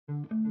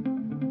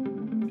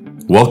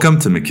Welcome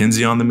to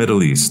McKinsey on the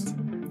Middle East,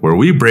 where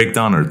we break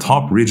down our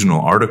top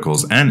regional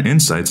articles and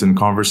insights in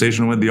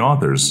conversation with the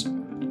authors.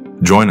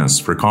 Join us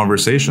for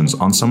conversations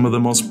on some of the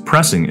most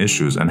pressing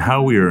issues and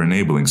how we are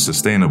enabling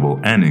sustainable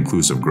and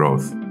inclusive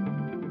growth.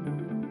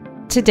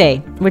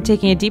 Today, we're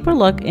taking a deeper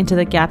look into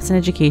the gaps in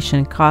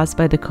education caused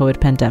by the COVID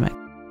pandemic.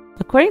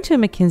 According to a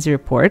McKinsey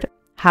report,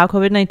 how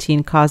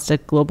COVID-19 caused a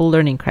global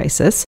learning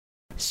crisis,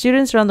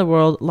 students around the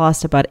world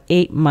lost about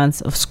 8 months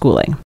of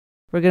schooling.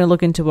 We're going to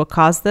look into what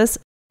caused this,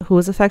 who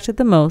was affected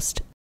the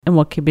most, and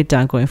what can be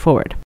done going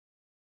forward.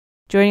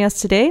 Joining us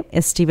today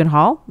is Stephen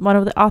Hall, one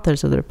of the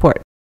authors of the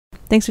report.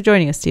 Thanks for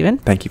joining us, Stephen.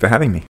 Thank you for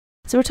having me.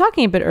 So we're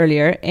talking a bit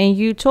earlier, and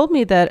you told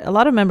me that a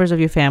lot of members of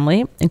your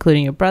family,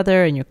 including your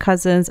brother and your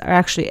cousins, are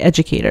actually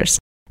educators.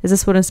 Is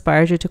this what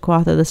inspired you to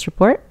co-author this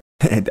report?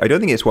 I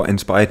don't think it's what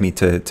inspired me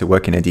to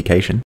work in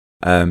education.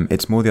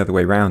 It's more the other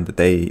way around, that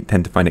they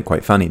tend to find it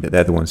quite funny that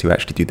they're the ones who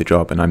actually do the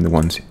job, and I'm the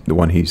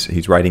one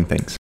who's writing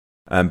things.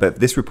 But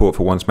this report,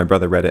 for once, my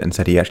brother read it and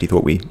said he actually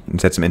thought we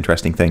said some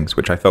interesting things,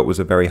 which I felt was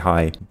a very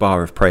high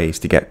bar of praise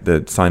to get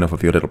the sign-off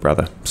of your little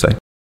brother. So,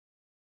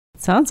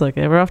 sounds like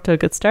it. We're off to a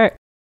good start.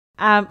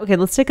 Okay,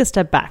 let's take a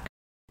step back.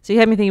 So you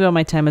had me thinking about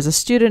my time as a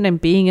student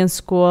and being in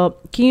school.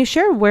 Can you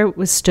share where it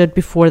was stood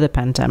before the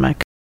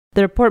pandemic?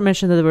 The report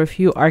mentioned that there were a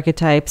few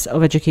archetypes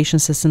of education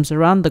systems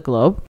around the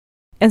globe.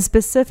 And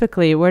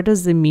specifically, where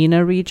does the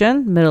MENA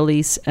region, Middle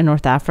East, and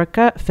North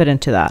Africa fit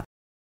into that?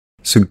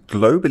 So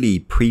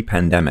globally,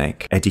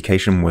 pre-pandemic,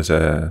 education was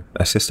a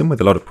system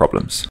with a lot of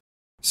problems.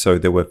 So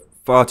there were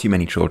far too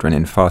many children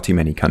in far too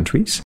many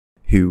countries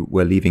who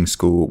were leaving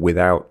school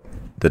without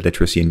the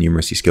literacy and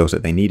numeracy skills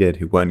that they needed,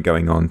 who weren't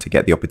going on to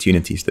get the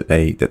opportunities that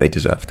they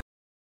deserved.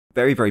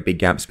 Very, very big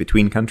gaps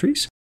between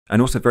countries,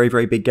 and also very,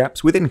 very big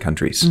gaps within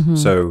countries. Mm-hmm.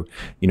 So,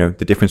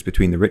 the difference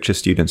between the richest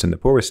students and the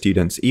poorest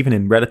students, even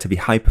in relatively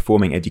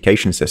high-performing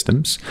education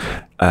systems,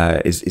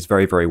 is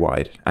very, very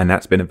wide. And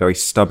that's been a very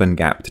stubborn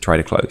gap to try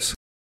to close.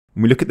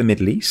 When we look at the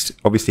Middle East,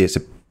 obviously it's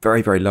a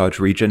very, very large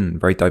region,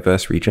 very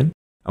diverse region,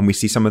 and we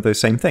see some of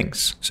those same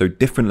things. So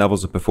different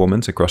levels of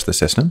performance across the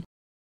system,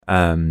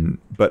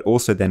 but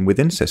also then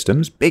within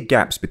systems, big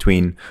gaps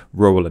between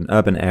rural and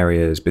urban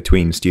areas,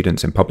 between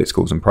students in public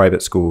schools and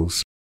private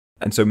schools.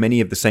 And so many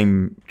of the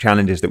same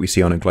challenges that we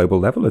see on a global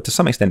level are to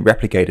some extent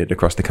replicated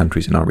across the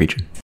countries in our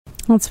region.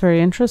 That's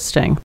very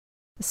interesting.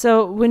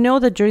 So we know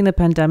that during the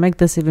pandemic,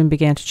 this even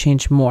began to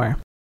change more.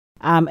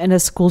 And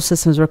as school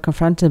systems were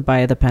confronted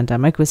by the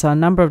pandemic, we saw a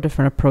number of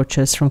different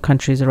approaches from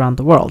countries around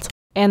the world.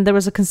 And there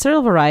was a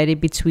considerable variety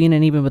between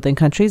and even within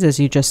countries,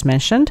 as you just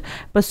mentioned,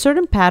 but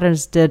certain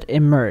patterns did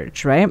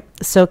emerge, right?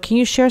 So can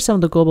you share some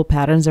of the global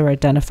patterns that were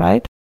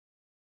identified?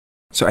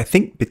 So I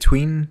think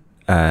between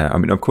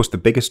of course, the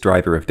biggest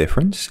driver of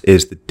difference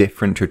is the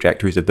different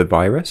trajectories of the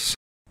virus.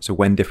 So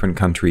when different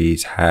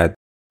countries had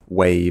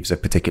waves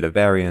of particular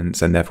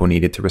variants and therefore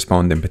needed to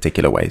respond in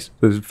particular ways.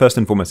 So first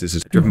and foremost, this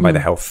is driven by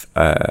the health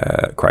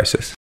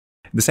crisis.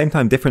 At the same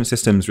time, different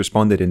systems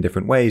responded in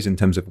different ways in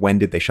terms of when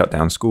did they shut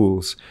down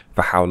schools,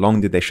 for how long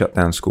did they shut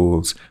down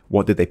schools,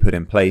 what did they put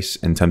in place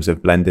in terms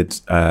of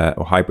blended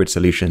or hybrid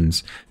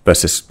solutions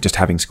versus just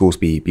having schools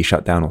be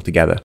shut down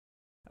altogether.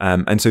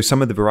 And so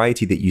some of the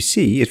variety that you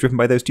see is driven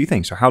by those two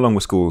things. So how long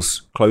were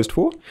schools closed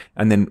for?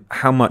 And then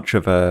how much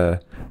of a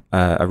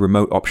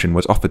remote option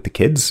was offered to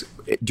kids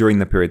during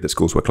the period that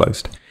schools were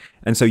closed?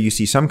 And so you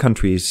see some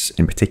countries,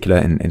 in particular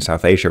in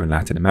South Asia and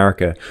Latin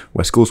America,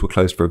 where schools were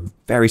closed for a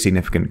very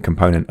significant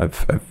component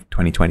of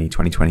 2020,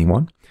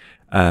 2021.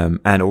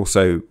 And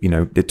also,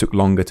 it took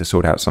longer to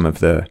sort out some of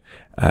the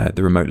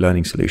remote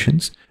learning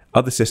solutions.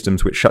 Other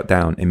systems which shut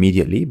down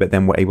immediately, but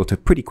then were able to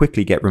pretty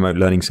quickly get remote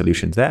learning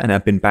solutions there and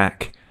have been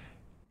back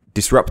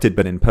disrupted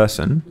but in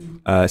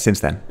person since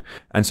then.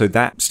 And so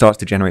that starts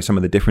to generate some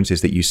of the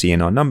differences that you see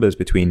in our numbers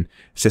between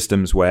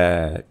systems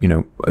where,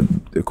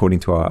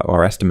 according to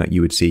our estimate,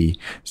 you would see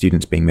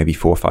students being maybe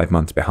 4 or 5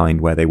 months behind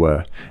where they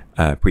were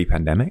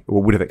pre-pandemic,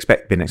 or would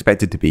have been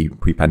expected to be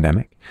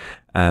pre-pandemic.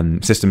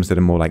 Systems that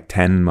are more like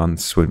 10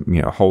 months with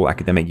a whole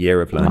academic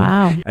year of learning.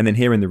 Wow. And then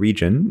here in the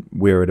region,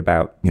 we're at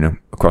about,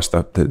 across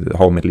the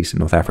whole Middle East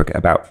and North Africa,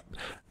 about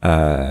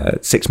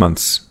 6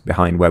 months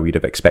behind where we'd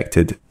have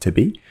expected to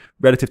be,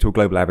 relative to a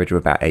global average of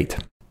about 8.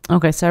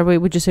 Okay, so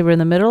would you say we're in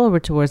the middle or we're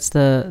towards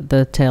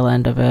the tail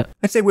end of it?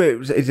 I'd say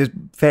it's a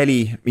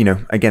fairly,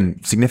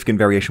 again, significant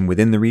variation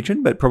within the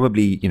region, but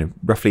probably,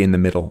 roughly in the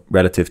middle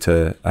relative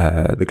to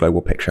the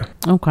global picture.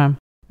 Okay,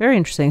 very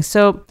interesting.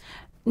 So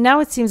now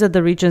it seems that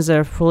the regions that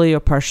are fully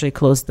or partially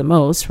closed the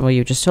most, from what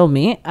you just told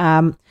me,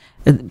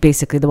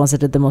 basically the ones that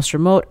did the most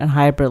remote and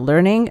hybrid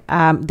learning,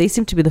 they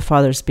seem to be the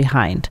farthest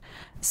behind.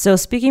 So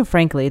speaking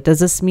frankly,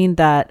 does this mean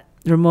that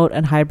remote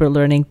and hybrid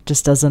learning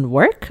just doesn't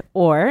work?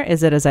 Or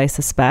is it, as I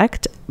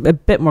suspect, a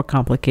bit more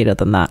complicated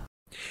than that?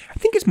 I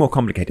think it's more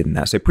complicated than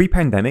that. So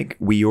pre-pandemic,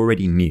 we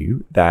already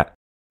knew that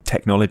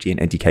technology in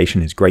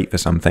education is great for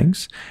some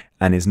things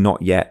and is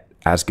not yet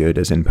as good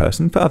as in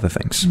person for other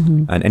things.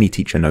 Mm-hmm. And any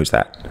teacher knows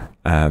that.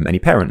 Any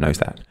parent knows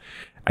that.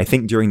 I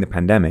think during the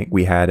pandemic,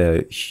 we had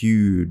a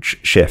huge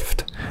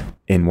shift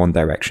in one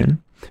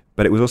direction,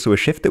 but it was also a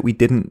shift that we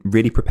didn't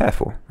really prepare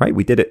for, right?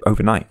 We did it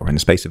overnight or in the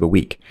space of a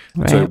week.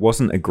 Right. So it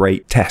wasn't a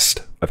great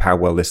test of how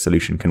well this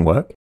solution can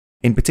work,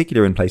 in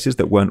particular in places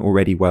that weren't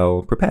already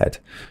well prepared.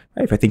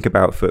 Right? If I think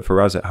about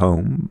for us at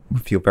home, we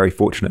feel very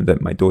fortunate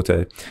that my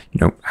daughter,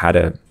 had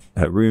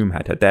her room,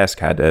 had her desk,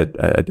 had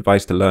a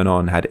device to learn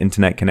on, had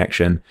internet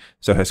connection.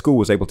 So her school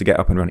was able to get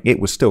up and running. It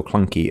was still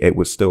clunky. It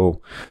was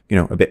still,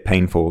 a bit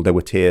painful. There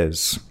were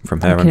tears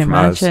from her and from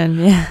us.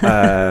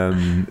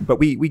 Yeah. But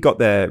we got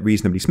there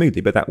reasonably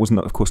smoothly. But that was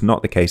not, of course,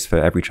 not the case for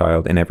every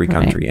child in every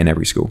country, in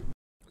every school.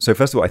 So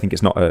first of all, I think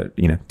it's not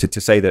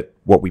to say that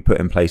what we put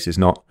in place is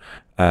not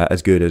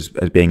as good as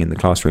being in the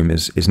classroom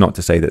is not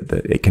to say that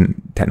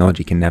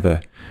technology can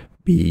never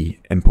be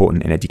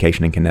important in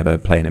education and can never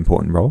play an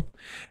important role.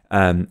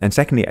 And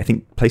secondly, I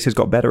think places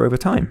got better over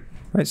time,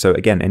 right? So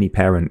again, any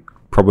parent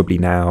probably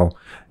now,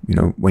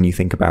 when you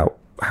think about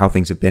how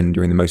things have been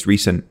during the most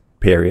recent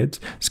periods,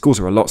 schools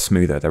are a lot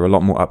smoother. They're a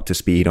lot more up to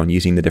speed on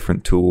using the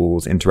different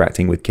tools,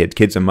 interacting with kids.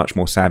 Kids are much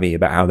more savvy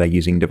about how they're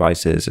using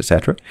devices,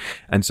 etc.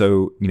 And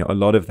so, a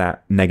lot of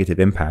that negative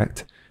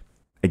impact,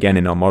 again,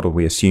 in our model,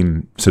 we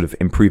assume sort of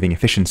improving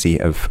efficiency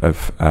of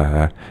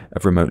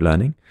remote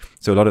learning.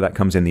 So a lot of that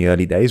comes in the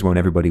early days when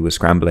everybody was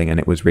scrambling and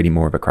it was really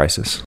more of a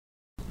crisis.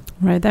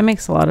 Right, that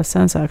makes a lot of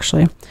sense,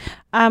 actually.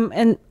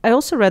 And I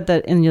also read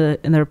that in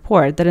the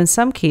report that in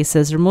some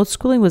cases, remote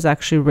schooling was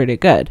actually really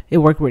good. It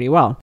worked really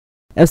well.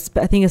 I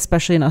think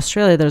especially in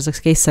Australia, there's a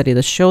case study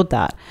that showed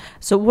that.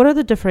 So what are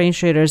the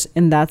differentiators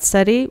in that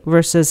study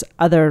versus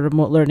other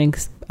remote learning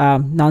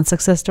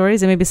non-success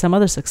stories and maybe some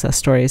other success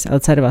stories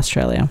outside of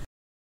Australia?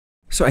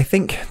 So I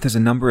think there's a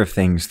number of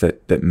things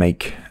that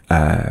make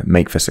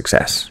for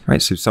success,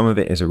 right? So some of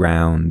it is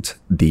around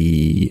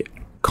the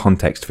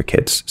context for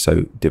kids.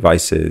 So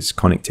devices,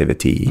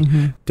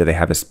 connectivity, do they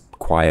have a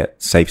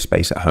quiet, safe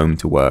space at home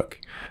to work?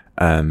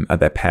 Are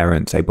their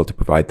parents able to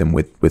provide them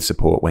with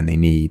support when they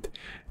need?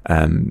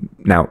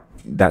 Now,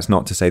 that's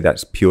not to say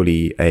that's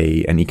purely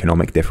an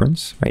economic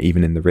difference, right?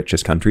 Even in the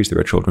richest countries, there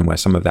are children where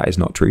some of that is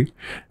not true.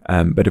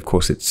 But of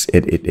course,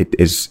 it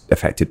is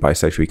affected by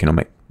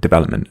socioeconomic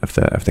development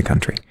of the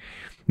country.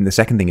 And the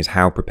second thing is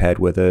how prepared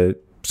were the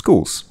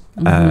schools?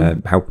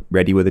 How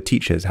ready were the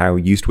teachers? How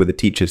used were the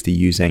teachers to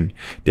using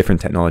different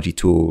technology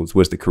tools?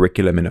 Was the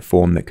curriculum in a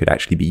form that could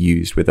actually be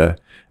used with a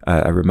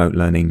remote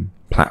learning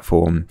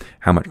platform?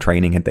 How much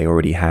training had they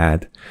already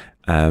had?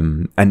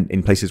 And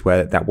in places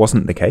where that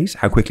wasn't the case,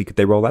 how quickly could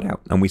they roll that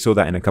out? And we saw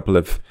that in a couple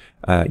of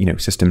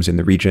systems in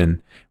the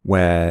region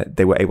where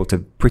they were able to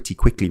pretty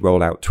quickly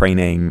roll out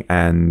training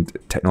and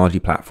technology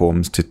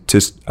platforms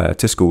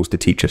to schools, to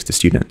teachers, to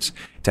students,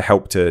 to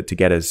help to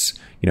get us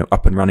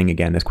up and running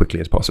again as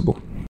quickly as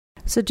possible.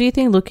 So do you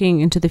think, looking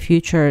into the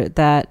future,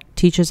 that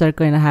teachers are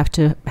going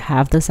to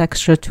have this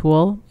extra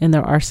tool in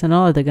their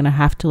arsenal? Are they going to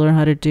have to learn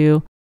how to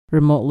do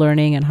remote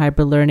learning and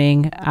hybrid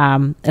learning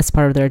as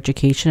part of their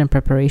education and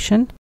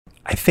preparation?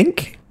 I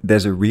think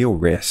there's a real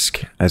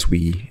risk as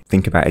we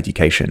think about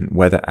education,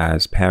 whether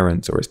as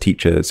parents or as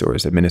teachers or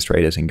as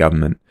administrators in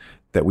government,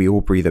 that we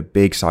all breathe a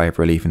big sigh of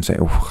relief and say,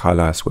 oh,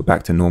 halas, we're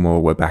back to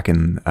normal. We're back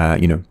in,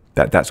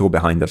 that's all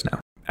behind us now.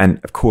 And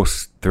of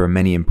course, there are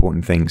many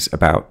important things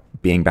about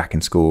being back in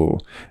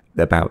school,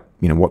 about,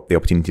 what the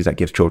opportunities that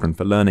gives children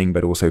for learning,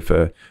 but also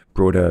for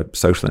broader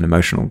social and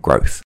emotional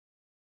growth.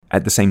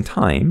 At the same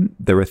time,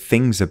 there are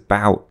things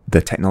about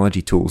the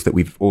technology tools that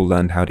we've all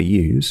learned how to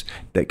use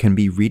that can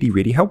be really,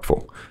 really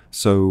helpful.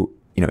 So,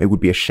 it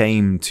would be a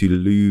shame to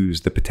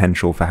lose the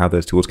potential for how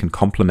those tools can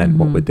complement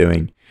what we're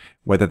doing,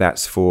 whether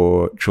that's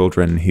for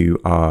children who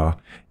are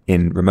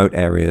in remote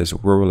areas,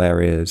 rural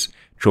areas,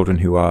 children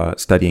who are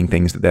studying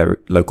things that their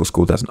local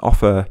school doesn't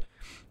offer,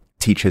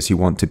 teachers who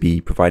want to be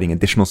providing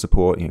additional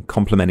support,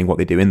 complementing what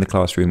they do in the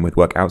classroom with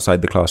work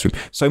outside the classroom.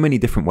 So many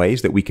different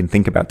ways that we can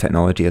think about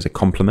technology as a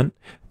complement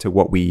to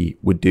what we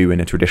would do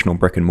in a traditional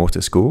brick and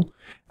mortar school,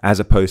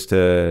 as opposed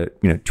to,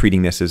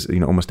 treating this as,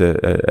 almost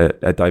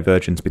a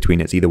divergence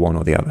between it's either one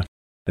or the other.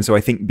 And so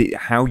I think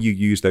how you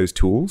use those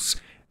tools,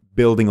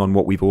 building on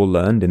what we've all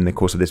learned in the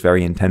course of this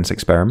very intense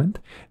experiment,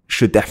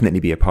 should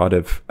definitely be a part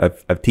of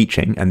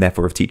teaching and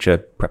therefore of teacher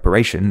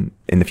preparation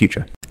in the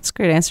future. That's a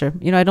great answer.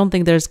 I don't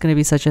think there's going to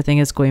be such a thing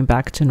as going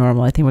back to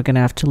normal. I think we're going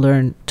to have to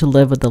learn to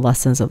live with the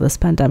lessons of this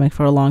pandemic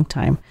for a long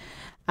time.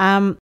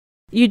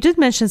 You did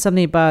mention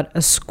something about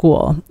a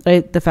school,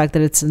 right? The fact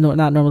that it's not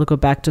normal to go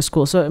back to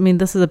school. So,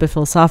 this is a bit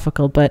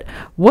philosophical, but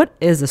what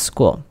is a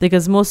school?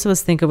 Because most of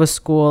us think of a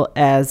school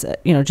as,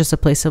 just a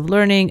place of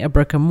learning, a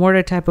brick and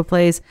mortar type of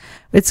place.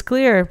 It's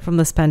clear from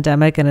this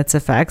pandemic and its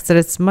effects that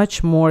it's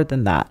much more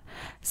than that.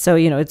 So,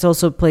 it's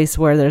also a place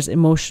where there's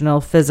emotional,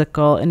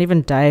 physical, and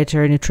even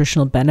dietary,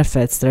 nutritional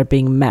benefits that are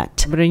being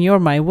met. But in your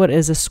mind, what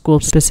is a school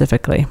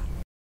specifically?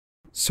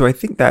 So I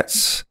think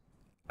that's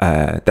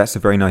a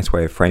very nice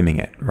way of framing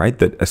it, right?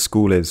 That a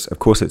school is, of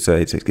course, it's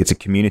a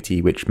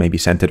community which may be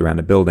centered around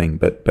a building,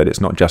 but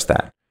it's not just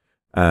that.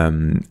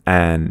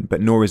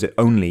 But nor is it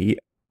only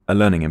a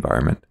learning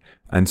environment.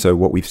 And so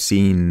what we've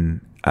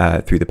seen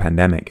through the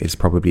pandemic is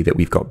probably that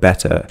we've got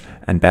better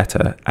and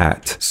better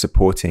at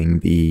supporting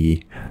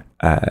the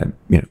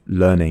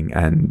learning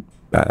and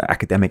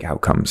academic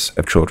outcomes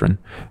of children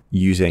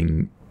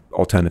using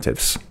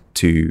alternatives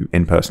to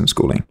in-person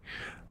schooling.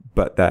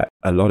 But that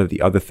a lot of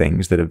the other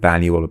things that are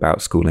valuable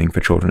about schooling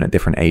for children at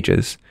different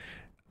ages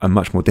are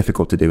much more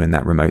difficult to do in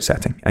that remote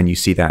setting. And you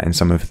see that in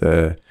some of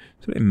the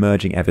sort of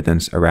emerging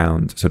evidence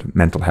around sort of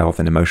mental health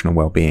and emotional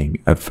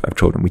well-being of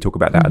children. We talk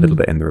about that a little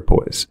bit in the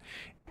report. Is,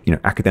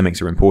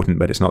 academics are important,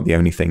 but it's not the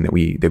only thing that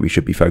we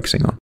should be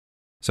focusing on.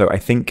 So I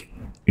think,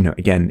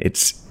 again,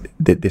 it's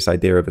this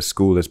idea of a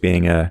school as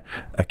being a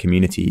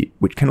community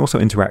which can also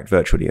interact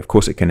virtually. Of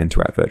course, it can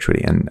interact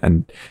virtually,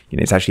 and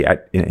it's actually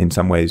in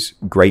some ways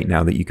great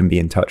now that you can be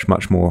in touch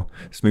much more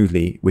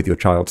smoothly with your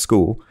child's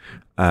school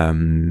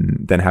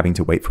than having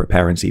to wait for a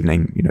parents'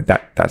 evening.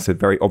 That's a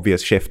very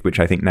obvious shift, which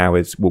I think now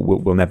is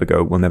we'll never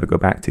go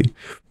back to.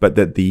 But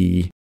that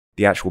the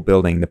actual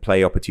building, the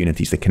play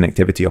opportunities, the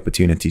connectivity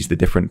opportunities, the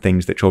different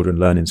things that children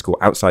learn in school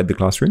outside the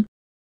classroom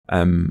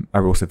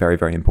are also very,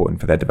 very important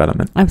for their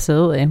development.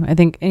 Absolutely. I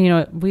think,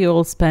 we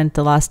all spent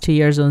the last 2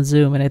 years on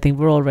Zoom, and I think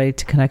we're all ready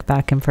to connect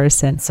back in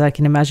person. So I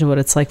can imagine what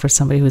it's like for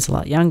somebody who's a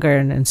lot younger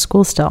and in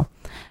school still.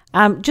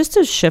 Just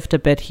to shift a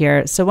bit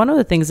here. So one of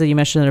the things that you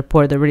mentioned in the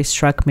report that really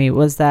struck me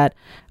was that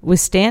we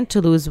stand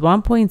to lose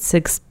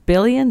 $1.6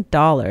 billion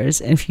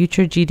in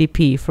future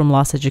GDP from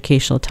lost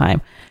educational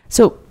time.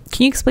 So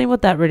can you explain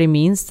what that really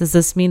means? Does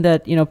this mean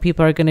that,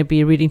 people are going to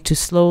be reading too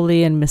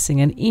slowly and missing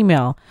an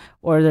email,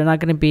 or they're not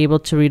going to be able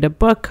to read a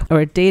book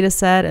or a data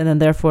set and then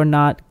therefore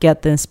not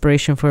get the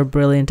inspiration for a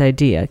brilliant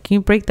idea? Can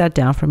you break that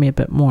down for me a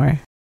bit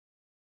more?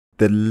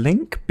 The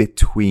link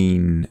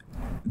between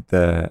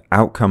the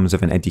outcomes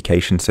of an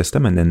education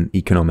system and then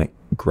economic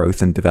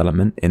growth and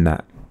development in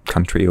that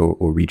country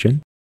or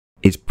region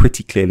is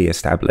pretty clearly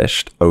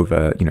established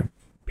over,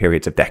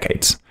 periods of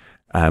decades.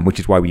 Which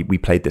is why we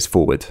played this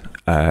forward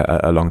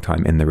a long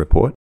time in the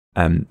report.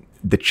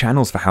 The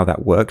channels for how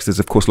that works,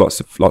 there's of course lots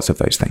of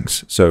those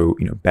things. So,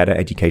 better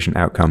education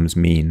outcomes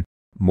mean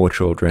more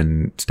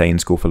children stay in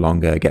school for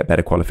longer, get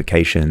better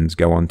qualifications,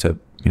 go on to,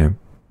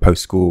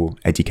 post-school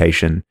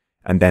education,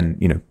 and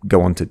then,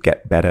 go on to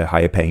get better,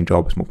 higher paying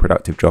jobs, more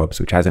productive jobs,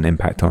 which has an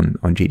impact on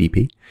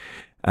GDP.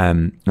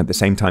 At the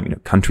same time,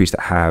 countries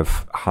that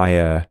have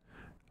higher,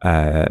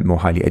 more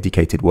highly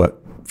educated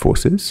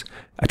workforces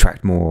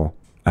attract more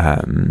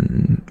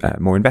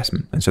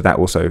investment, and so that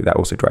also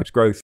drives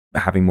growth.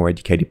 Having more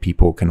educated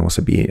people can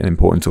also be an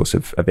important source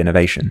of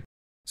innovation.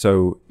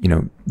 So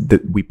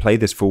we play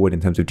this forward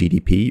in terms of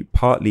GDP,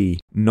 partly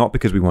not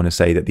because we want to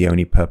say that the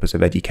only purpose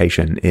of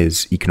education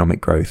is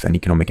economic growth and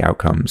economic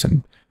outcomes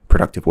and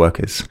productive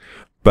workers,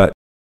 but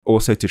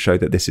also to show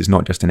that this is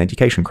not just an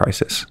education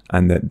crisis,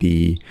 and that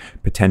the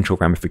potential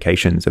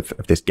ramifications of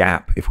this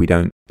gap, if we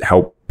don't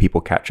help people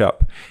catch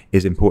up,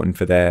 is important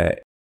for their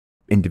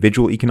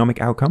individual economic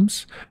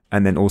outcomes,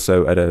 and then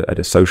also at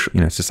a social,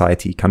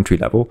 society, country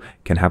level,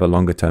 can have a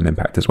longer term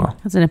impact as well.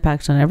 Has an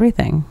impact on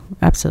everything.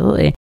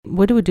 Absolutely.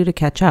 What do we do to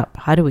catch up?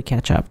 How do we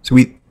catch up? So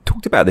we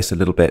talked about this a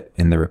little bit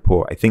in the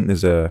report. I think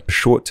there's a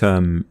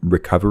short-term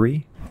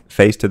recovery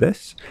phase to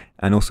this,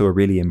 and also a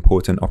really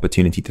important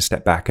opportunity to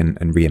step back and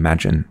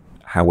reimagine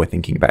how we're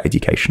thinking about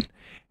education.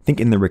 I think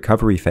in the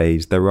recovery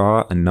phase, there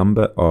are a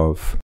number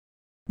of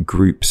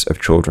groups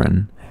of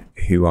children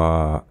who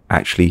are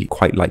actually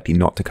quite likely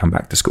not to come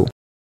back to school.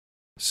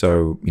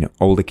 So,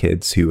 older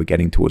kids who are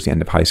getting towards the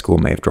end of high school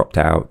may have dropped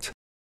out.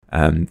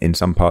 In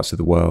some parts of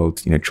the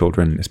world,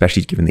 children,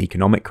 especially given the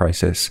economic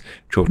crisis,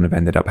 children have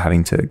ended up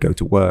having to go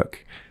to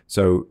work.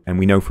 So, and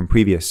we know from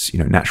previous,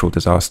 natural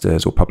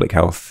disasters or public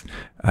health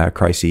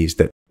crises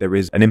that there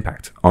is an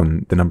impact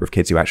on the number of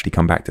kids who actually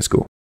come back to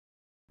school.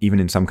 Even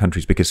in some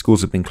countries, because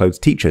schools have been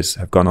closed, teachers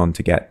have gone on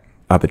to get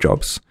other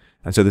jobs.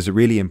 And so there's a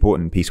really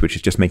important piece, which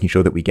is just making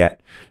sure that we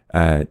get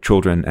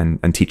children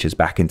and teachers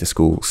back into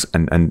schools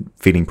and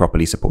feeling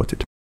properly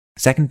supported.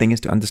 Second thing is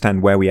to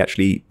understand where we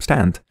actually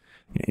stand.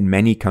 In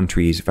many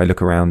countries, if I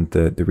look around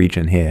the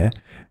region here,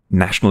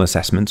 national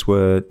assessments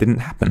didn't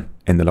happen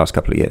in the last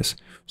couple of years.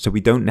 So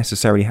we don't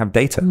necessarily have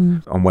data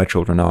on where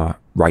children are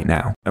right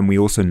now. And we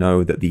also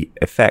know that the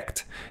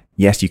effect,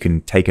 yes, you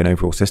can take an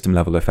overall system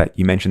level effect.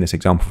 You mentioned this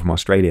example from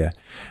Australia,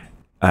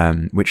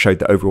 which showed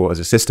that overall as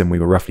a system, we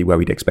were roughly where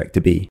we'd expect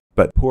to be.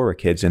 But poorer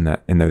kids in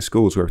those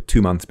schools were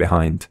 2 months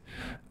behind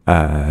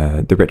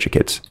the richer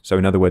kids. So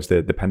in other words,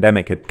 the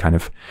pandemic had kind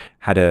of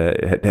had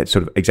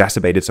sort of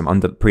exacerbated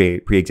some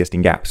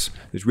pre-existing gaps.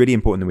 It's really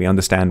important that we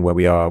understand where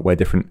we are, where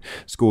different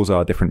schools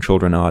are, different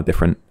children are,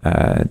 different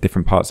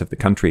parts of the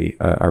country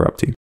are up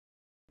to. And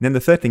then the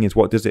third thing is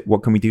what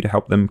can we do to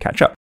help them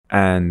catch up?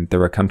 And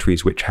there are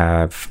countries which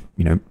have,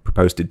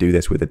 proposed to do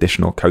this with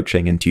additional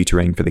coaching and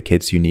tutoring for the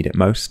kids who need it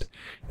most.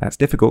 That's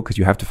difficult because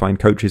you have to find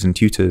coaches and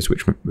tutors,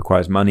 which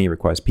requires money,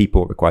 requires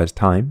people, requires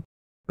time,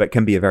 but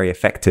can be a very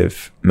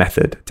effective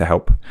method to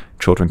help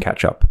children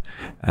catch up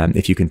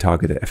if you can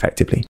target it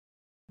effectively.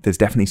 there's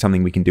definitely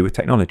something we can do with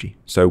technology.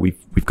 So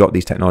we've got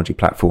these technology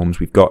platforms,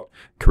 we've got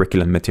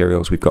curriculum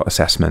materials, we've got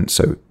assessments.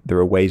 So there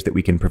are ways that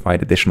we can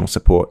provide additional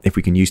support if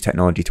we can use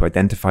technology to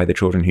identify the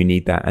children who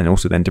need that, and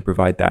also then to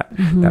provide that.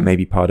 That may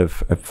be part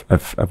of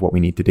what we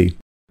need to do.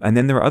 And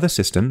then there are other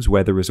systems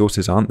where the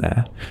resources aren't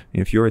there.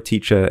 If you're a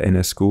teacher in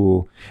a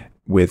school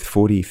with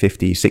 40,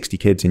 50, 60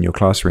 kids in your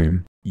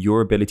classroom,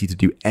 your ability to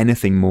do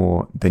anything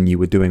more than you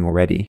were doing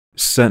already,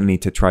 certainly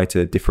to try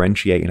to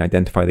differentiate and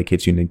identify the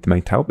kids who need the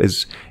most help,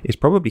 is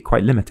probably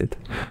quite limited.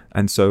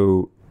 And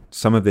so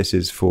some of this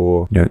is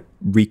for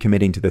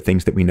recommitting to the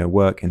things that we know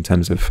work in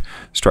terms of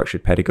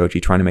structured pedagogy,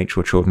 trying to make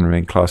sure children are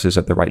in classes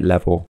at the right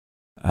level,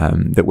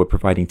 that we're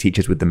providing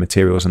teachers with the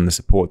materials and the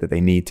support that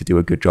they need to do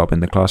a good job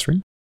in the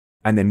classroom.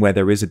 And then where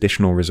there is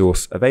additional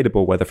resource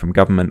available, whether from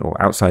government or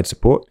outside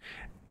support,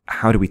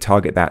 how do we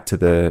target that to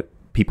the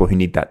people who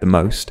need that the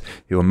most,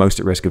 who are most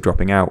at risk of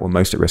dropping out or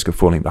most at risk of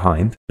falling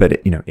behind? But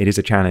it is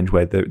a challenge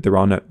where there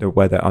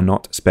are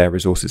not spare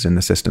resources in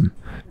the system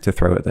to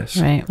throw at this.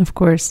 Right, of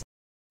course.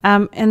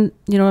 And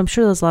I'm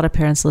sure there's a lot of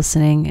parents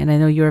listening, and I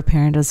know you're a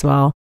parent as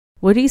well.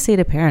 What do you say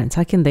to parents?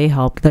 How can they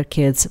help their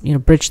kids,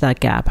 bridge that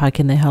gap? How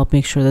can they help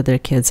make sure that their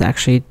kids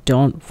actually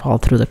don't fall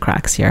through the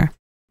cracks here?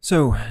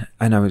 So,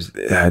 and I was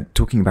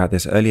talking about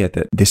this earlier,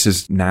 that this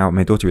is now,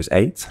 my daughter is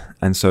 8,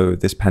 and so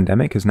this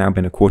pandemic has now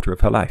been a quarter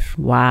of her life.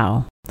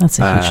 Wow, that's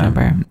a huge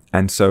number.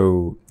 And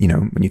so,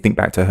 when you think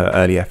back to her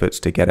early efforts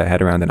to get her head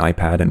around an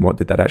iPad and what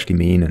did that actually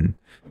mean, and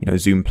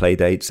Zoom play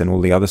dates and all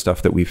the other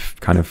stuff that we've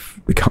kind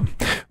of become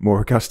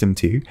more accustomed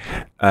to,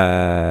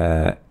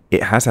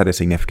 it has had a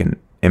significant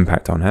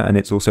impact on her, and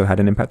it's also had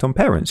an impact on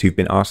parents who've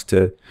been asked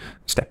to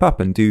step up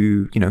and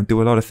do a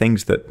lot of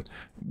things that,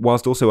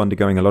 whilst also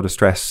undergoing a lot of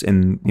stress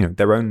in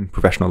their own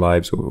professional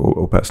lives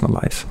or personal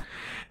lives.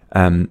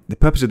 The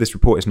purpose of this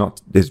report is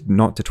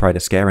not to try to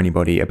scare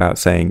anybody about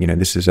saying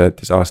this is a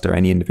disaster,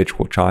 any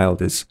individual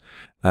child is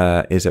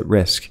at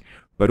risk,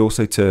 but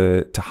also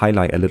to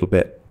highlight a little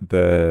bit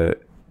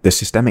the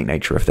systemic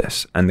nature of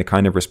this and the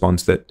kind of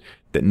response that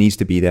needs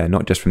to be there,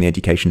 not just from the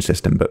education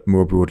system, but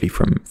more broadly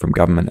from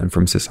government and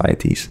from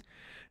societies.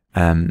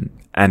 And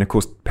of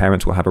course,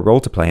 parents will have a role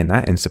to play in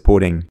that, in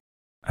supporting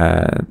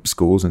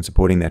schools and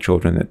supporting their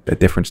children at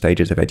different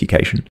stages of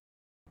education.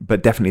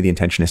 But definitely the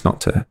intention is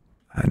not to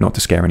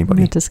scare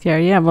anybody. Not to scare,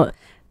 yeah. Well,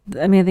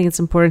 I think it's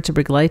important to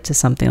bring light to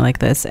something like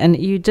this. And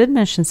you did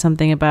mention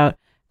something about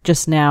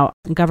just now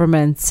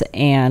governments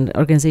and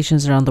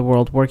organizations around the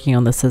world working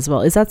on this as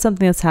well. Is that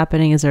something that's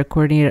happening? Is there a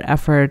coordinated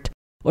effort,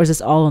 or is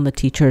this all on the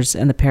teachers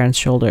and the parents'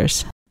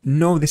 shoulders?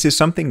 No, this is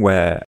something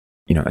where,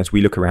 as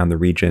we look around the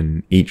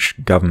region, each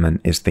government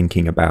is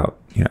thinking about,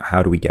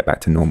 how do we get back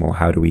to normal?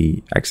 How do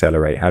we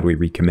accelerate? How do we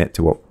recommit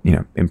to what,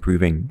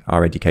 improving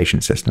our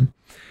education system?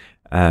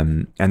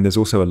 And there's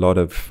also a lot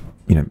of,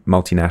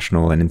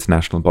 multinational and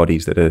international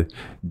bodies that are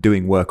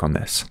doing work on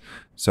this.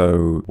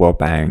 So World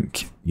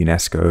Bank,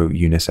 UNESCO,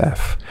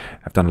 UNICEF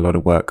have done a lot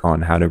of work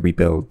on how to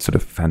rebuild sort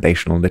of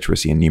foundational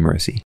literacy and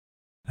numeracy.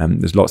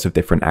 There's lots of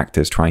different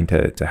actors trying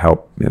to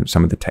help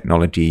some of the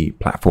technology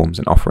platforms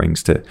and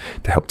offerings to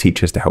help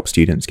teachers, to help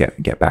students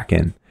get back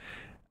in.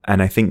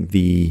 And I think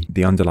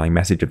the underlying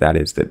message of that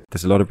is that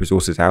there's a lot of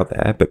resources out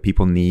there, but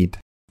people need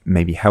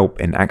maybe help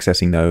in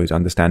accessing those,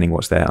 understanding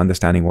what's there,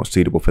 understanding what's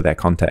suitable for their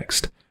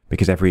context,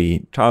 because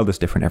every child is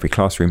different, every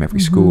classroom, every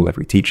school,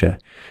 every teacher.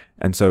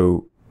 And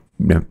so,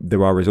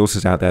 there are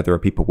resources out there, there are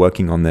people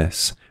working on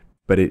this,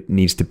 but it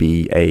needs to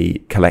be a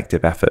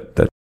collective effort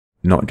that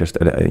not just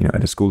at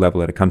a school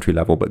level, at a country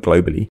level, but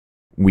globally,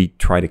 we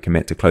try to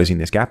commit to closing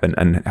this gap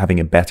and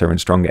having a better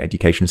and stronger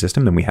education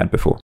system than we had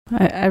before.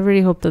 I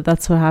really hope that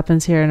that's what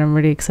happens here, and I'm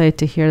really excited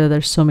to hear that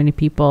there's so many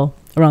people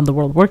around the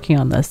world working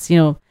on this.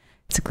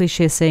 It's a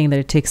cliche saying that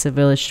it takes a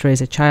village to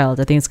raise a child.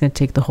 I think it's going to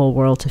take the whole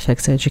world to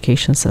fix the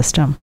education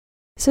system.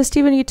 So,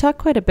 Stephen, you talk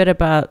quite a bit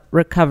about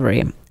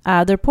recovery.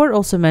 The report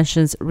also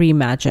mentions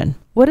reimagine.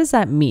 What does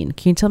that mean?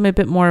 Can you tell me a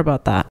bit more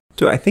about that?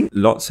 So I think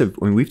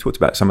we've talked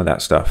about some of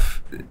that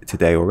stuff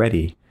today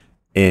already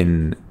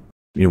in,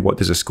 what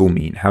does a school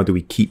mean? How do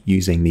we keep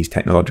using these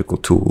technological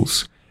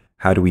tools?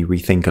 How do we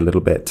rethink a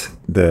little bit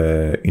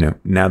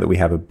now that we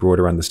have a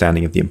broader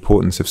understanding of the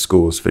importance of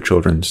schools for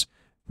children's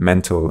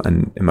mental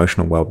and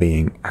emotional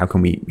well-being, how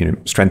can we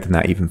strengthen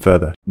that even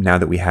further? Now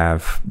that we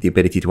have the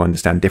ability to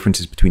understand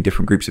differences between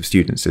different groups of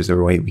students, is there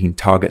a way we can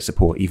target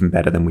support even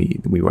better than we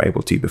were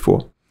able to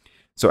before?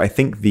 So I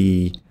think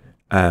this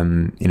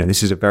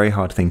is a very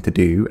hard thing to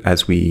do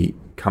as we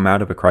come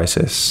out of a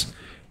crisis,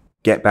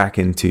 get back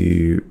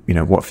into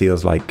what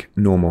feels like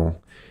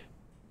normal,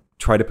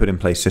 try to put in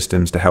place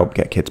systems to help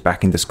get kids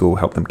back into school,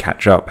 help them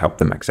catch up, help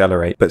them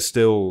accelerate, but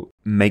still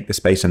make the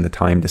space and the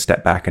time to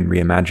step back and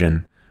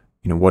reimagine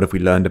what have we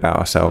learned about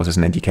ourselves as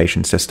an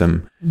education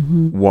system?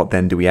 What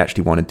then do we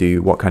actually want to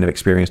do? What kind of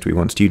experience do we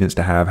want students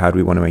to have? How do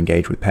we want to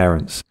engage with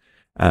parents?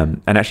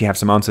 And actually have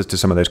some answers to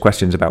some of those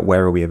questions about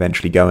where are we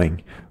eventually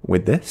going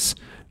with this,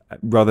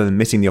 rather than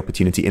missing the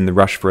opportunity in the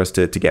rush for us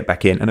to get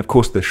back in. And of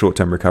course, the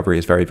short-term recovery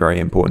is very, very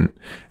important,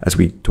 as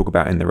we talk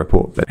about in the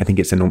report. But I think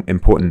it's an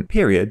important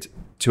period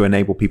to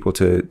enable people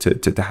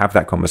to have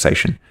that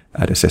conversation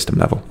at a system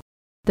level.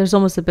 There's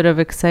almost a bit of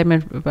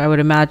excitement, I would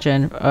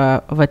imagine,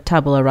 of a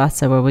tabula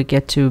rasa where we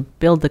get to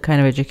build the kind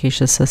of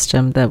education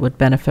system that would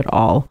benefit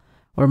all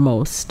or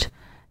most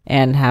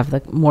and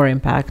have more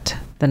impact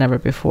than ever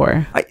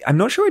before. I'm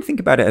not sure I'd think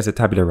about it as a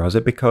tabula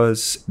rasa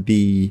because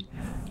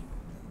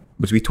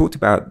as we talked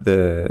about,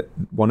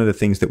 one of the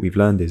things that we've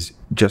learned is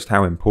just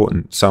how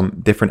important some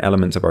different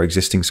elements of our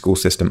existing school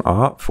system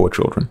are for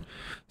children.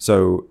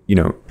 So,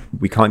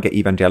 we can't get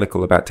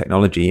evangelical about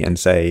technology and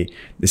say,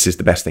 this is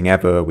the best thing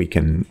ever. We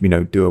can,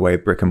 do away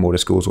with brick and mortar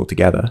schools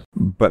altogether.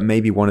 But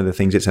maybe one of the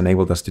things it's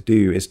enabled us to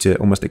do is to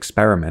almost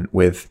experiment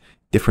with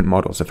different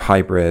models of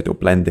hybrid or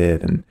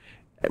blended, and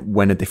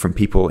when are different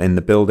people in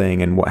the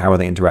building and how are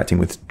they interacting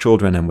with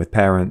children and with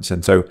parents.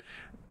 And so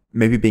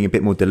maybe being a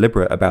bit more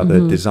deliberate about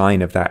the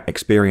design of that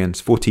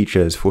experience for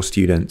teachers, for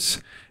students,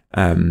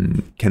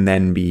 can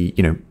then be,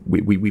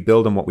 we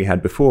build on what we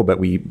had before, but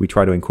we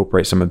try to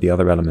incorporate some of the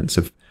other elements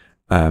of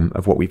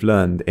what we've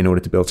learned in order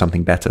to build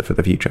something better for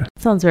the future.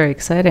 Sounds very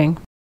exciting.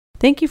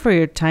 Thank you for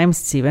your time,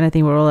 Stephen. I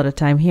think we're all out of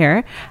time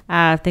here.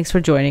 Thanks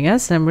for joining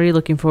us. I'm really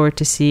looking forward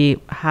to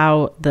see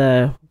how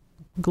the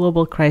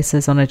global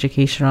crisis on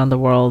education around the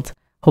world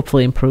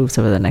hopefully improves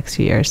over the next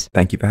few years.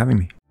 Thank you for having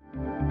me.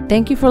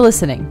 Thank you for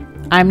listening.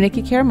 I'm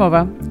Nikki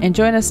Karamova, and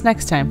join us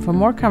next time for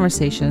more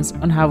conversations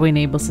on how we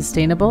enable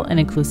sustainable and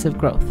inclusive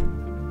growth.